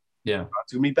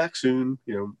 It's gonna be back soon,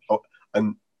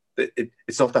 and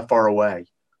it's not that far away.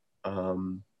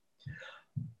 I'm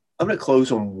gonna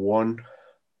close on one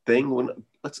thing.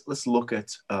 Let's look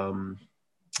at.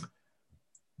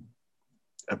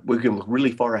 We can look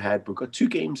really far ahead. We've got 2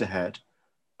 games ahead.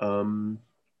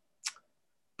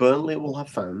 Burnley will have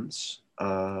fans.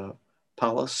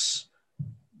 Palace,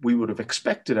 we would have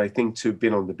expected, I think, to have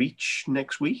been on the beach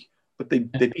next week, but they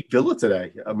beat Villa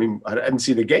today. I mean, I didn't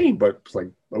see the game, but it's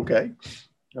okay.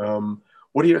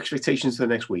 What are your expectations for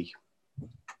the next week?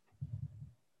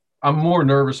 I'm more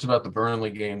nervous about the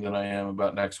Burnley game than I am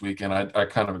about next week, and I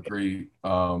kind of agree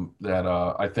that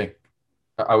I think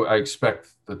I expect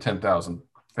the 10,000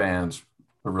 fans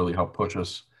to really help push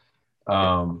us.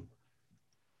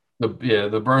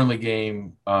 The Burnley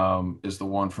game is the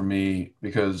one for me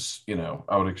because,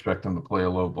 I would expect them to play a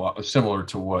low block, similar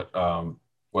to what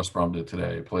West Brom did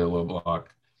today, play a low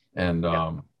block and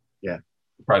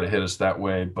try to hit us that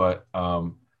way. But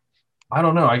I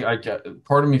don't know. I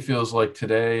part of me feels like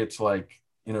today it's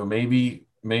maybe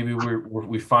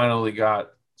we finally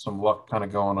got some luck kind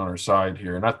of going on our side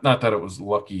here. Not that it was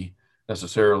lucky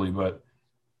necessarily, but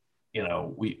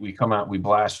we come out, we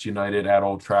blast United at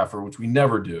Old Trafford, which we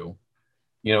never do,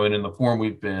 and in the form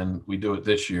we do it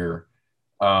this year.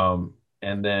 And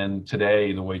then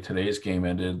today, the way today's game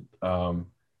ended,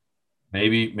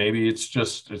 maybe it's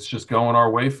just going our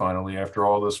way finally after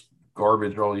all this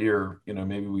garbage all year.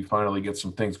 Maybe we finally get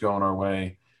some things going our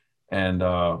way, and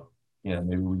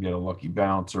maybe we get a lucky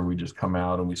bounce, or we just come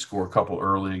out and we score a couple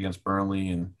early against Burnley.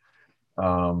 And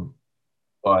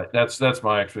but that's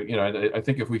my expectation. I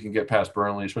think if we can get past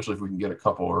Burnley, especially if we can get a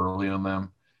couple early on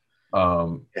them,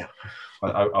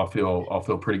 I'll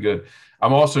feel pretty good.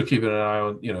 I'm also keeping an eye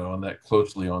on that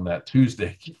closely on that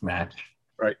Tuesday match,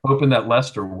 right? Hoping that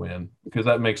Leicester win, because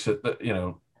that makes it,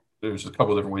 there's a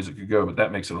couple of different ways it could go, but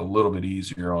that makes it a little bit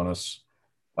easier on us.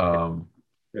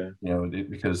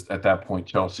 Because at that point,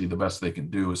 Chelsea, the best they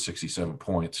can do is 67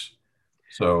 points.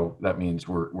 So that means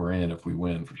we're in if we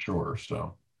win for sure.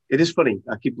 So it is funny.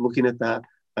 I keep looking at that,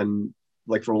 and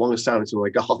like for the longest time, it's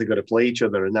like, oh, they got to play each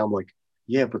other, and now I'm like,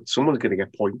 yeah, but someone's going to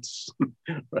get points.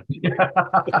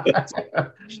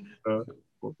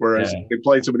 Whereas if they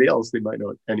play somebody else, they might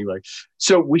not. Anyway,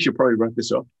 so we should probably wrap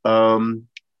this up.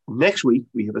 Next week,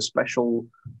 we have a special,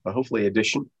 hopefully,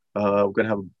 edition. We're going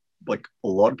to have like a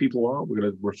lot of people on. We're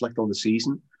going to reflect on the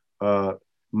season.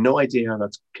 No idea how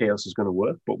that chaos is going to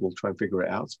work, but we'll try and figure it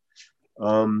out.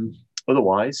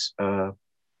 Otherwise,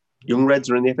 Young Reds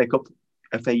are in the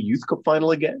FA Youth Cup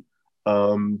final again.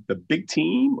 The big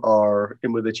team are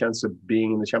in with a chance of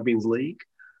being in the Champions League,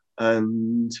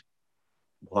 and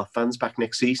we'll have fans back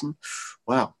next season.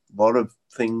 Wow, a lot of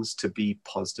things to be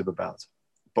positive about.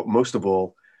 But most of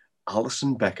all,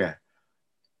 Alisson Becker,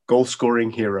 goal-scoring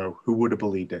hero. Who would have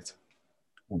believed it?